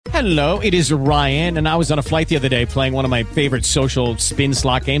Hello, it is Ryan, and I was on a flight the other day playing one of my favorite social spin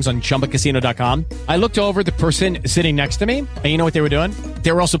slot games on ChumbaCasino.com. I looked over at the person sitting next to me, and you know what they were doing?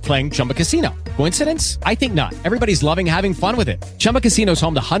 They were also playing Chumba Casino. Coincidence? I think not. Everybody's loving having fun with it. Chumba Casino is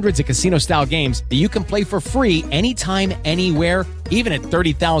home to hundreds of casino-style games that you can play for free anytime, anywhere, even at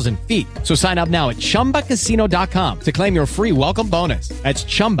 30,000 feet. So sign up now at ChumbaCasino.com to claim your free welcome bonus. That's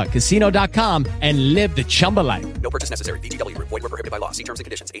ChumbaCasino.com and live the Chumba life. No purchase necessary. VGW. Void were prohibited by law. See terms and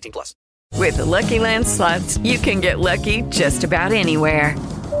conditions. 18+. With the Lucky Land Slots, you can get lucky just about anywhere.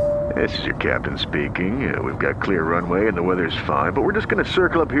 This is your captain speaking. We've got clear runway and the weather's fine, but we're just going to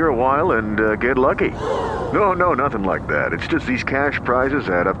circle up here a while and get lucky. No, nothing like that. It's just these cash prizes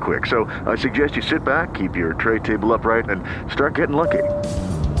add up quick. So I suggest you sit back, keep your tray table upright, and start getting lucky.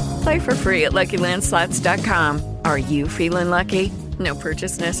 Play for free at LuckyLandSlots.com. Are you feeling lucky? No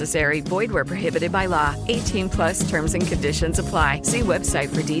purchase necessary. Void where prohibited by law. 18+ terms and conditions apply. See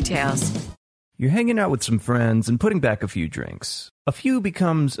website for details. You're hanging out with some friends and putting back a few drinks. A few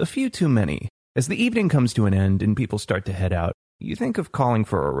becomes a few too many. As the evening comes to an end and people start to head out, you think of calling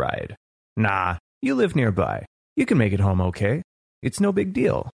for a ride. Nah, you live nearby. You can make it home okay. It's no big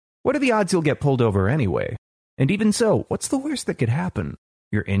deal. What are the odds you'll get pulled over anyway? And even so, what's the worst that could happen?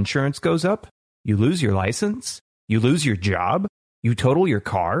 Your insurance goes up? You lose your license? You lose your job? You total your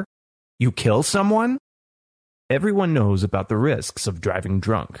car? You kill someone? Everyone knows about the risks of driving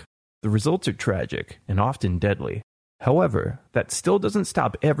drunk. The results are tragic and often deadly. However, that still doesn't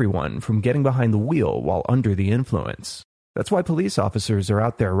stop everyone from getting behind the wheel while under the influence. That's why police officers are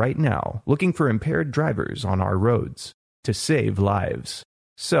out there right now looking for impaired drivers on our roads to save lives.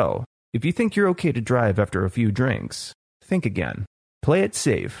 So, if you think you're okay to drive after a few drinks, think again. Play it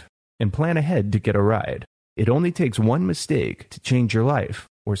safe and plan ahead to get a ride. It only takes one mistake to change your life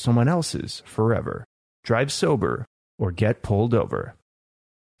or someone else's forever. Drive sober or get pulled over.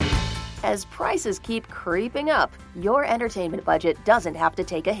 As prices keep creeping up, your entertainment budget doesn't have to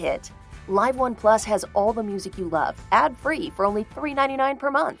take a hit. Live One Plus has all the music you love, ad-free for only $3.99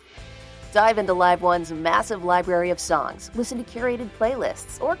 per month. Dive into Live One's massive library of songs, listen to curated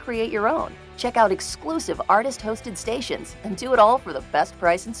playlists, or create your own. Check out exclusive artist-hosted stations, and do it all for the best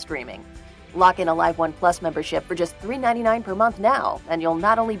price in streaming. Lock in a Live One Plus membership for just $3.99 per month now, and you'll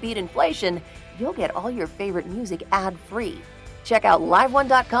not only beat inflation, you'll get all your favorite music ad-free. Check out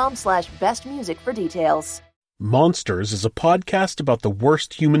liveone.com/bestmusic for details. Monsters is a podcast about the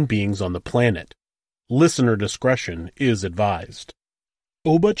worst human beings on the planet. Listener discretion is advised.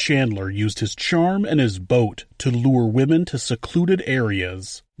 Oba Chandler used his charm and his boat to lure women to secluded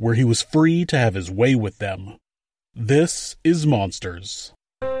areas where he was free to have his way with them. This is Monsters.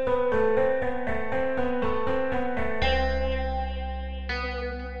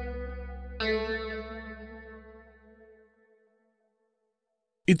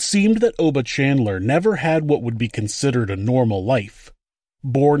 It seemed that Oba Chandler never had what would be considered a normal life.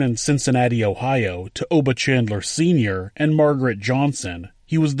 Born in Cincinnati, Ohio, to Oba Chandler Sr. and Margaret Johnson,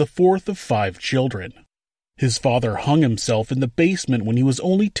 he was the fourth of 5 children. His father hung himself in the basement when he was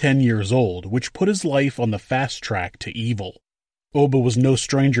only 10 years old, which put his life on the fast track to evil. Oba was no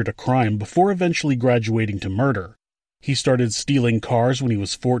stranger to crime before eventually graduating to murder. He started stealing cars when he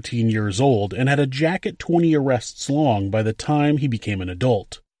was 14 years old and had a jacket 20 arrests long by the time he became an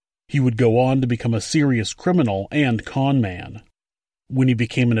adult. He would go on to become a serious criminal and con man. When he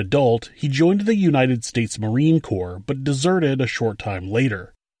became an adult, he joined the United States Marine Corps but deserted a short time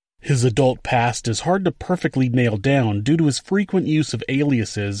later. His adult past is hard to perfectly nail down due to his frequent use of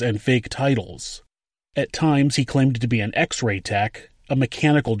aliases and fake titles. At times he claimed to be an X-ray tech, a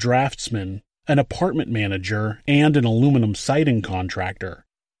mechanical draftsman, an apartment manager, and an aluminum siding contractor.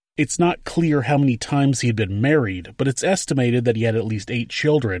 It's not clear how many times he had been married, but it's estimated that he had at least 8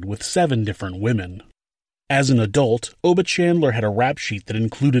 children with 7 different women. As an adult, Oba Chandler had a rap sheet that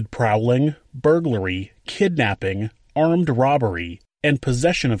included prowling, burglary, kidnapping, armed robbery, and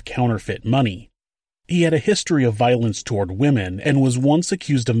possession of counterfeit money. He had a history of violence toward women and was once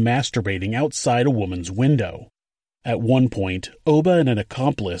accused of masturbating outside a woman's window. At one point, Oba and an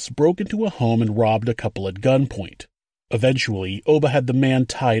accomplice broke into a home and robbed a couple at gunpoint. Eventually, Oba had the man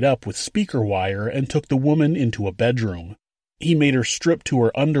tied up with speaker wire and took the woman into a bedroom. He made her strip to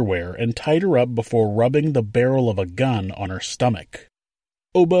her underwear and tied her up before rubbing the barrel of a gun on her stomach.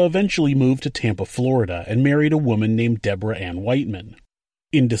 Oba eventually moved to Tampa, Florida, and married a woman named Deborah Ann Whiteman.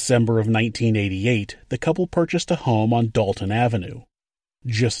 In December of 1988, the couple purchased a home on Dalton Avenue.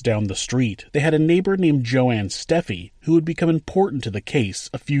 Just down the street, they had a neighbor named Joanne Steffi, who would become important to the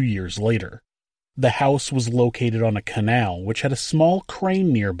case a few years later. The house was located on a canal which had a small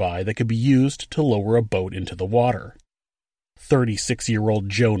crane nearby that could be used to lower a boat into the water. 36-year-old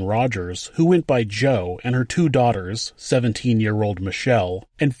Joan Rogers, who went by Jo, and her two daughters, 17-year-old Michelle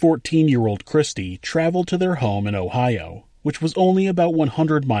and 14-year-old Christy, traveled to their home in Ohio, which was only about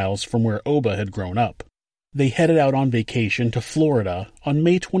 100 miles from where Oba had grown up. They headed out on vacation to Florida on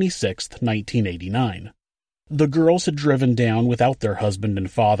May 26, 1989. The girls had driven down without their husband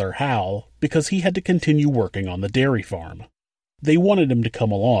and father, Hal, because he had to continue working on the dairy farm. They wanted him to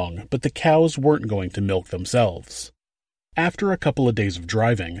come along, but the cows weren't going to milk themselves. After a couple of days of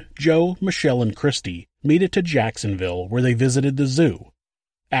driving, Jo, Michelle, and Christy made it to Jacksonville, where they visited the zoo.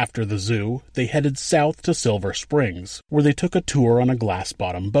 After the zoo, they headed south to Silver Springs, where they took a tour on a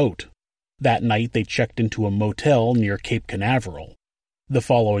glass-bottom boat. That night they checked into a motel near Cape Canaveral. The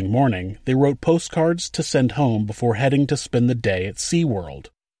following morning, they wrote postcards to send home before heading to spend the day at SeaWorld.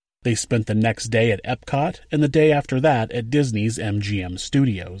 They spent the next day at Epcot and the day after that at Disney's MGM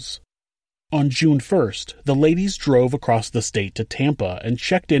Studios. On June 1st, the ladies drove across the state to Tampa and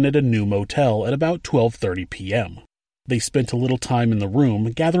checked in at a new motel at about 12:30 p.m. They spent a little time in the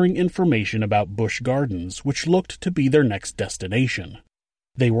room gathering information about Busch Gardens, which looked to be their next destination.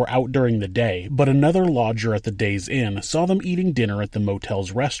 They were out during the day, but another lodger at the Days Inn saw them eating dinner at the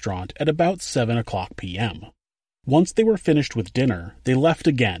motel's restaurant at about 7 o'clock p.m. Once they were finished with dinner, they left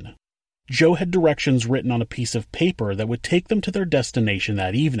again. Jo had directions written on a piece of paper that would take them to their destination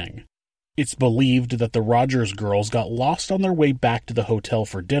that evening. It's believed that the Rogers girls got lost on their way back to the hotel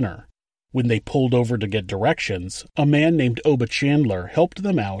for dinner. When they pulled over to get directions, a man named Oba Chandler helped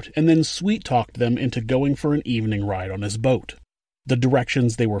them out and then sweet-talked them into going for an evening ride on his boat. The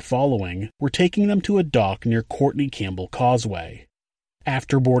directions they were following were taking them to a dock near Courtney Campbell Causeway.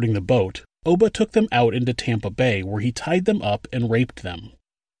 After boarding the boat, Oba took them out into Tampa Bay, where he tied them up and raped them.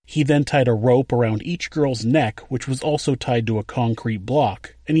 He then tied a rope around each girl's neck, which was also tied to a concrete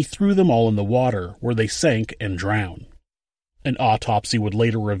block, and he threw them all in the water, where they sank and drowned. An autopsy would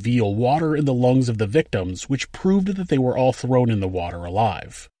later reveal water in the lungs of the victims, which proved that they were all thrown in the water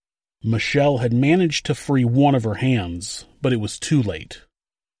alive. Michelle had managed to free one of her hands, but it was too late.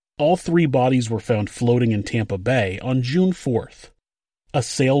 All three bodies were found floating in Tampa Bay on June 4th. A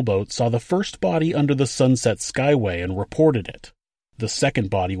sailboat saw the first body under the Sunset Skyway and reported it. The second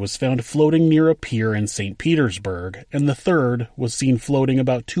body was found floating near a pier in St. Petersburg, and the third was seen floating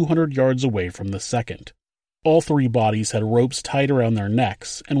about 200 yards away from the second. All three bodies had ropes tied around their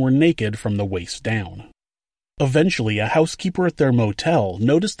necks and were naked from the waist down. Eventually, a housekeeper at their motel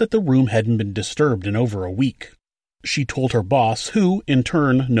noticed that the room hadn't been disturbed in over a week. She told her boss, who, in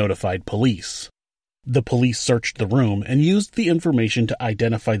turn, notified police. The police searched the room and used the information to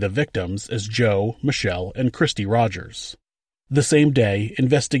identify the victims as Jo, Michelle, and Christy Rogers. The same day,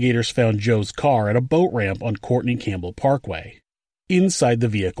 investigators found Jo's car at a boat ramp on Courtney Campbell Parkway. Inside the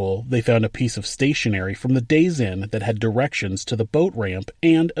vehicle, they found a piece of stationery from the Days Inn that had directions to the boat ramp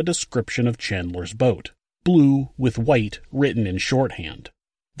and a description of Chandler's boat, blue with white written in shorthand.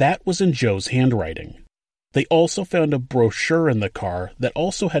 That was in Jo's handwriting. They also found a brochure in the car that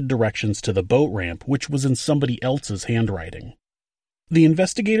also had directions to the boat ramp, which was in somebody else's handwriting. The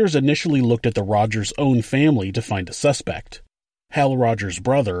investigators initially looked at the Rogers' own family to find a suspect. Hal Rogers'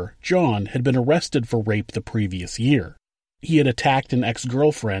 brother, John, had been arrested for rape the previous year. He had attacked an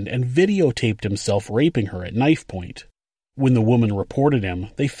ex-girlfriend and videotaped himself raping her at knife point. When the woman reported him,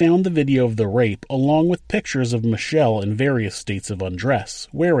 they found the video of the rape along with pictures of Michelle in various states of undress,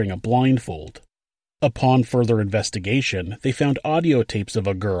 wearing a blindfold. Upon further investigation, they found audio tapes of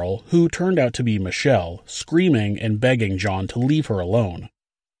a girl, who turned out to be Michelle, screaming and begging John to leave her alone.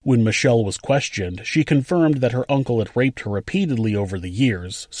 When Michelle was questioned, she confirmed that her uncle had raped her repeatedly over the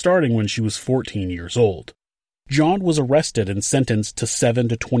years, starting when she was 14 years old. John was arrested and sentenced to 7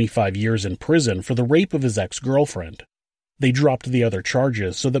 to 25 years in prison for the rape of his ex-girlfriend. They dropped the other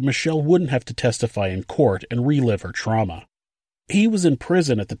charges so that Michelle wouldn't have to testify in court and relive her trauma. He was in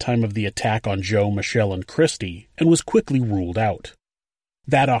prison at the time of the attack on Jo, Michelle, and Christy, and was quickly ruled out.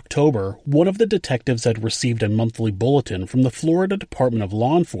 That October, one of the detectives had received a monthly bulletin from the Florida Department of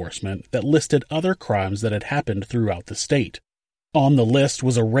Law Enforcement that listed other crimes that had happened throughout the state. On the list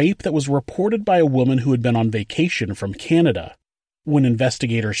was a rape that was reported by a woman who had been on vacation from Canada. When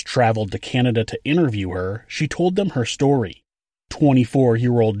investigators traveled to Canada to interview her, she told them her story.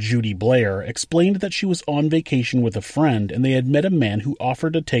 24-year-old Judy Blair explained that she was on vacation with a friend and they had met a man who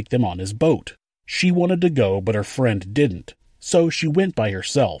offered to take them on his boat. She wanted to go, but her friend didn't, so she went by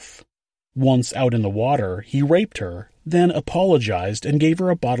herself. Once out in the water, he raped her, then apologized and gave her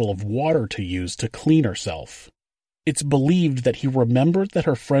a bottle of water to use to clean herself. It's believed that he remembered that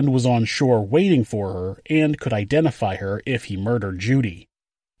her friend was on shore waiting for her and could identify her if he murdered Judy.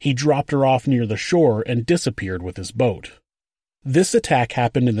 He dropped her off near the shore and disappeared with his boat. This attack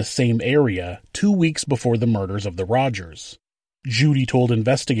happened in the same area 2 weeks before the murders of the Rogers. Judy told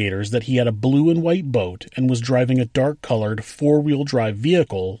investigators that he had a blue and white boat and was driving a dark-colored four-wheel drive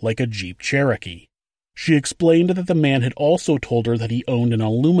vehicle like a Jeep Cherokee. She explained that the man had also told her that he owned an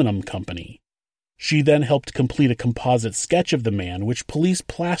aluminum company. She then helped complete a composite sketch of the man, which police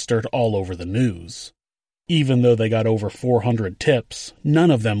plastered all over the news. Even though they got over 400 tips,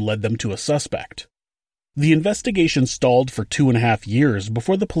 none of them led them to a suspect. The investigation stalled for 2.5 years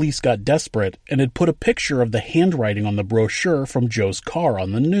before the police got desperate and had put a picture of the handwriting on the brochure from Joe's car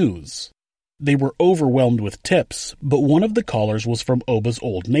on the news. They were overwhelmed with tips, but one of the callers was from Oba's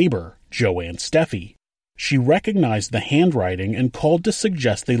old neighbor, Joanne Steffi. She recognized the handwriting and called to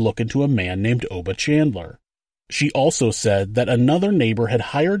suggest they look into a man named Oba Chandler. She also said that another neighbor had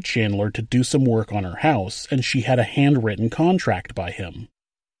hired Chandler to do some work on her house, and she had a handwritten contract by him.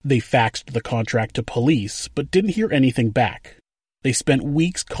 They faxed the contract to police, but didn't hear anything back. They spent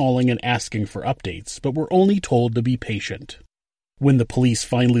weeks calling and asking for updates, but were only told to be patient. When the police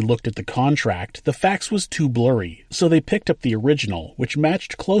finally looked at the contract, the fax was too blurry, so they picked up the original, which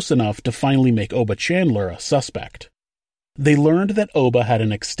matched close enough to finally make Oba Chandler a suspect. They learned that Oba had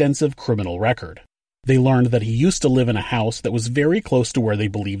an extensive criminal record. They learned that he used to live in a house that was very close to where they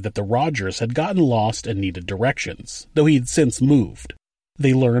believed that the Rogers had gotten lost and needed directions, though he had since moved.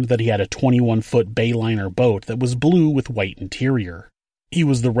 They learned that he had a 21-foot Bayliner boat that was blue with white interior. He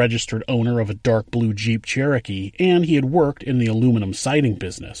was the registered owner of a dark blue Jeep Cherokee, and he had worked in the aluminum siding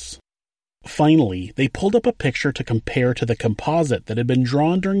business. Finally, they pulled up a picture to compare to the composite that had been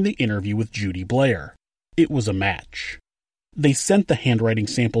drawn during the interview with Judy Blair. It was a match. They sent the handwriting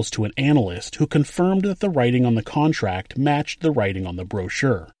samples to an analyst who confirmed that the writing on the contract matched the writing on the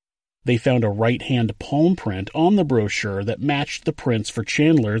brochure. They found a right-hand palm print on the brochure that matched the prints for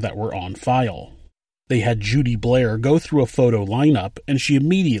Chandler that were on file. They had Judy Blair go through a photo lineup, and she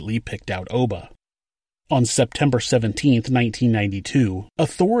immediately picked out Oba. On September 17, 1992,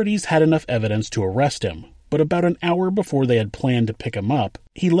 authorities had enough evidence to arrest him, but about an hour before they had planned to pick him up,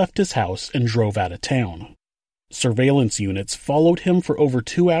 he left his house and drove out of town. Surveillance units followed him for over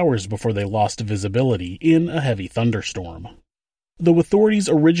 2 hours before they lost visibility in a heavy thunderstorm. Though authorities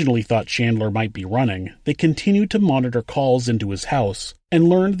originally thought Chandler might be running, they continued to monitor calls into his house and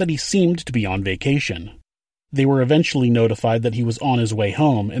learned that he seemed to be on vacation. They were eventually notified that he was on his way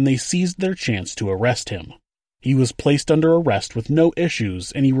home, and they seized their chance to arrest him. He was placed under arrest with no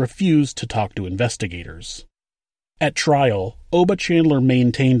issues, and he refused to talk to investigators. At trial, Oba Chandler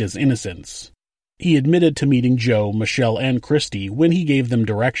maintained his innocence. He admitted to meeting Joe, Michelle, and Christy when he gave them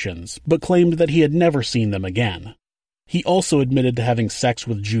directions, but claimed that he had never seen them again. He also admitted to having sex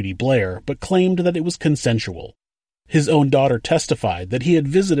with Judy Blair, but claimed that it was consensual. His own daughter testified that he had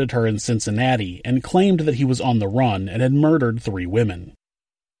visited her in Cincinnati and claimed that he was on the run and had murdered 3 women.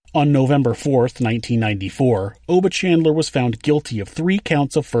 On November 4, 1994, Oba Chandler was found guilty of 3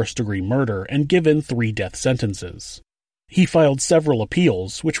 counts of first-degree murder and given 3 death sentences. He filed several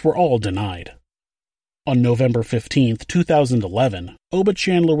appeals, which were all denied. On November 15, 2011, Oba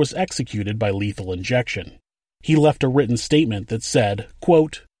Chandler was executed by lethal injection. He left a written statement that said,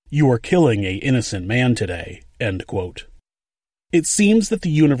 quote, "You are killing an innocent man today," end quote. It seems that the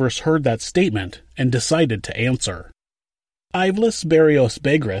universe heard that statement and decided to answer. Ivlis Barrios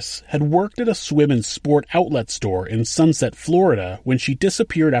Begris had worked at a swim and sport outlet store in Sunset, Florida when she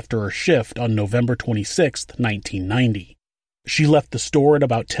disappeared after her shift on November 26, 1990. She left the store at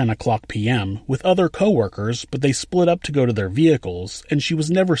about 10 o'clock p.m. with other coworkers, but they split up to go to their vehicles, and she was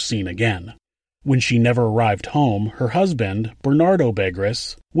never seen again. When she never arrived home, her husband, Bernardo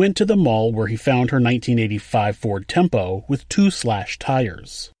Begris, went to the mall where he found her 1985 Ford Tempo with 2 slashed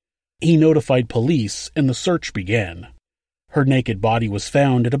tires. He notified police, and the search began. Her naked body was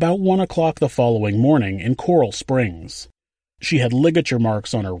found at about 1 o'clock the following morning in Coral Springs. She had ligature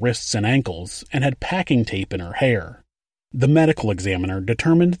marks on her wrists and ankles, and had packing tape in her hair. The medical examiner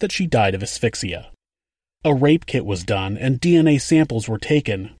determined that she died of asphyxia. A rape kit was done and DNA samples were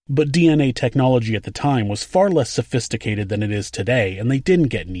taken, but DNA technology at the time was far less sophisticated than it is today, and they didn't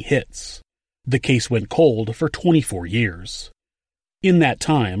get any hits. The case went cold for 24 years. In that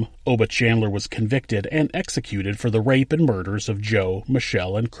time, Oba Chandler was convicted and executed for the rape and murders of Joe,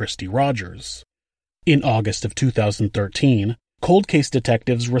 Michelle, and Christy Rogers. In August of 2013, cold case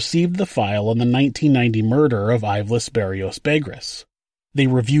detectives received the file on the 1990 murder of Ivlis Barrios Begris. They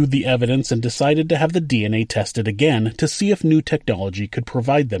reviewed the evidence and decided to have the DNA tested again to see if new technology could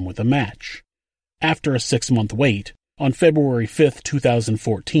provide them with a match. After a 6-month wait, on February 5,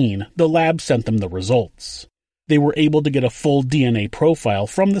 2014, the lab sent them the results. They were able to get a full DNA profile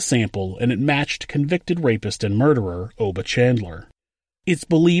from the sample, and it matched convicted rapist and murderer Oba Chandler. It's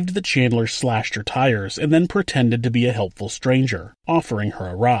believed that Chandler slashed her tires and then pretended to be a helpful stranger, offering her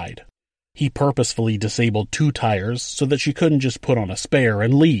a ride. He purposefully disabled 2 tires so that she couldn't just put on a spare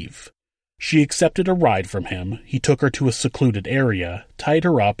and leave. She accepted a ride from him, he took her to a secluded area, tied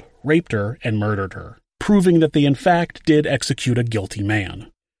her up, raped her, and murdered her, proving that they in fact did execute a guilty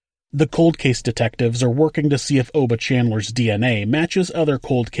man. The cold case detectives are working to see if Oba Chandler's DNA matches other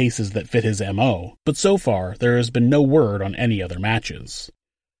cold cases that fit his MO, but so far there has been no word on any other matches.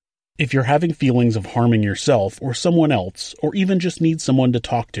 If you're having feelings of harming yourself or someone else, or even just need someone to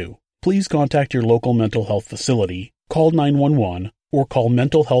talk to, please contact your local mental health facility, call 911, or call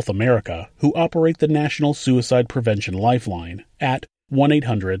Mental Health America, who operate the National Suicide Prevention Lifeline, at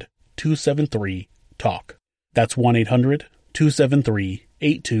 1-800-273-TALK. That's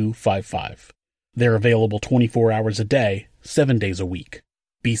 1-800-273-8255. They're available 24 hours a day, 7 days a week.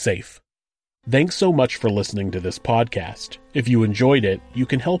 Be safe. Thanks so much for listening to this podcast. If you enjoyed it, you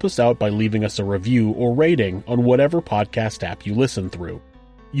can help us out by leaving us a review or rating on whatever podcast app you listen through.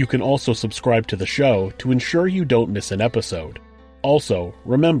 You can also subscribe to the show to ensure you don't miss an episode. Also,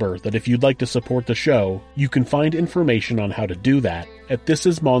 remember that if you'd like to support the show, you can find information on how to do that at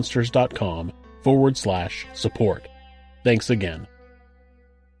thisismonsters.com/support. Thanks again.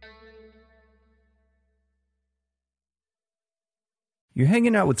 You're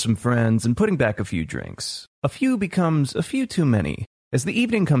hanging out with some friends and putting back a few drinks. A few becomes a few too many. As the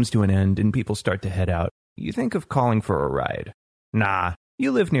evening comes to an end and people start to head out, you think of calling for a ride. Nah,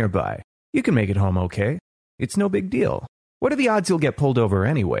 you live nearby. You can make it home okay. It's no big deal. What are the odds you'll get pulled over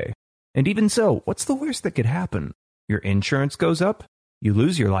anyway? And even so, what's the worst that could happen? Your insurance goes up? You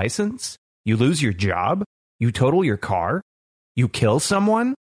lose your license? You lose your job? You total your car? You kill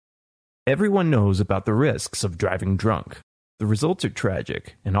someone? Everyone knows about the risks of driving drunk. The results are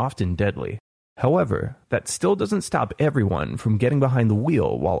tragic and often deadly. However, that still doesn't stop everyone from getting behind the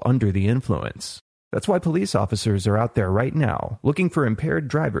wheel while under the influence. That's why police officers are out there right now looking for impaired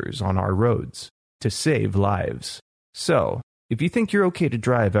drivers on our roads to save lives. So, if you think you're okay to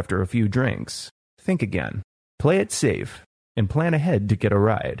drive after a few drinks, think again. Play it safe and plan ahead to get a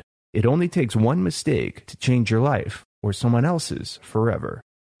ride. It only takes one mistake to change your life or someone else's forever.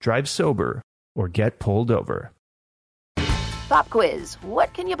 Drive sober or get pulled over. Pop quiz.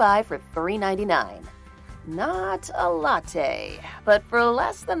 What can you buy for $3.99? Not a latte, but for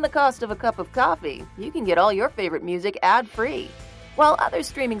less than the cost of a cup of coffee, you can get all your favorite music ad-free. While other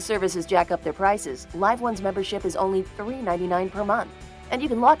streaming services jack up their prices, Live One's membership is only $3.99 per month, and you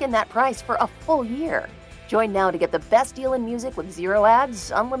can lock in that price for a full year. Join now to get the best deal in music with 0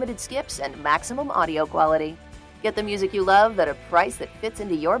 ads, unlimited skips, and maximum audio quality. Get the music you love at a price that fits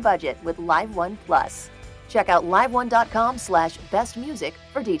into your budget with Live One Plus. Check out liveone.com/bestmusic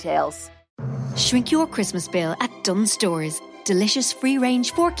for details. Shrink your Christmas bill at Dunnes Stores. Delicious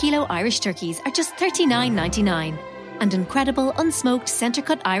free-range 4-kilo Irish turkeys are just $39.99. And incredible unsmoked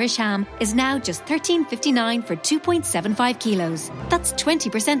centre-cut Irish ham is now just $13.59 for 2.75 kilos. That's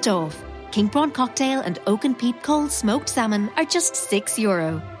 20% off. King prawn cocktail and oak and peat cold smoked salmon are just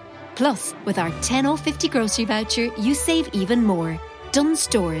 €6. Plus, with our 10 off 50 grocery voucher, you save even more. Dunnes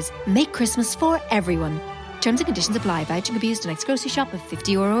Stores. Make Christmas for everyone. Terms and conditions apply. Voucher can be used to next grocery shop of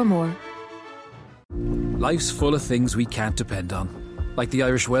 €50 or more. Life's full of things we can't depend on. Like the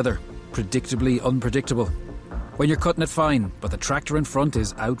Irish weather. Predictably unpredictable. When you're cutting it fine, but the tractor in front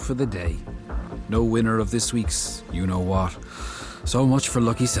is out for the day. No winner of this week's you-know-what. So much for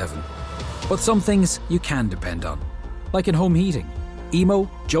Lucky 7. But some things you can depend on. Like in home heating. Emo,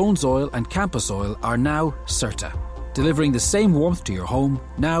 Jones Oil and Campus Oil are now Certa, delivering the same warmth to your home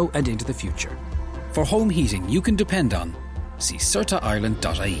now and into the future. For home heating you can depend on, see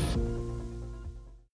CertaIreland.ie.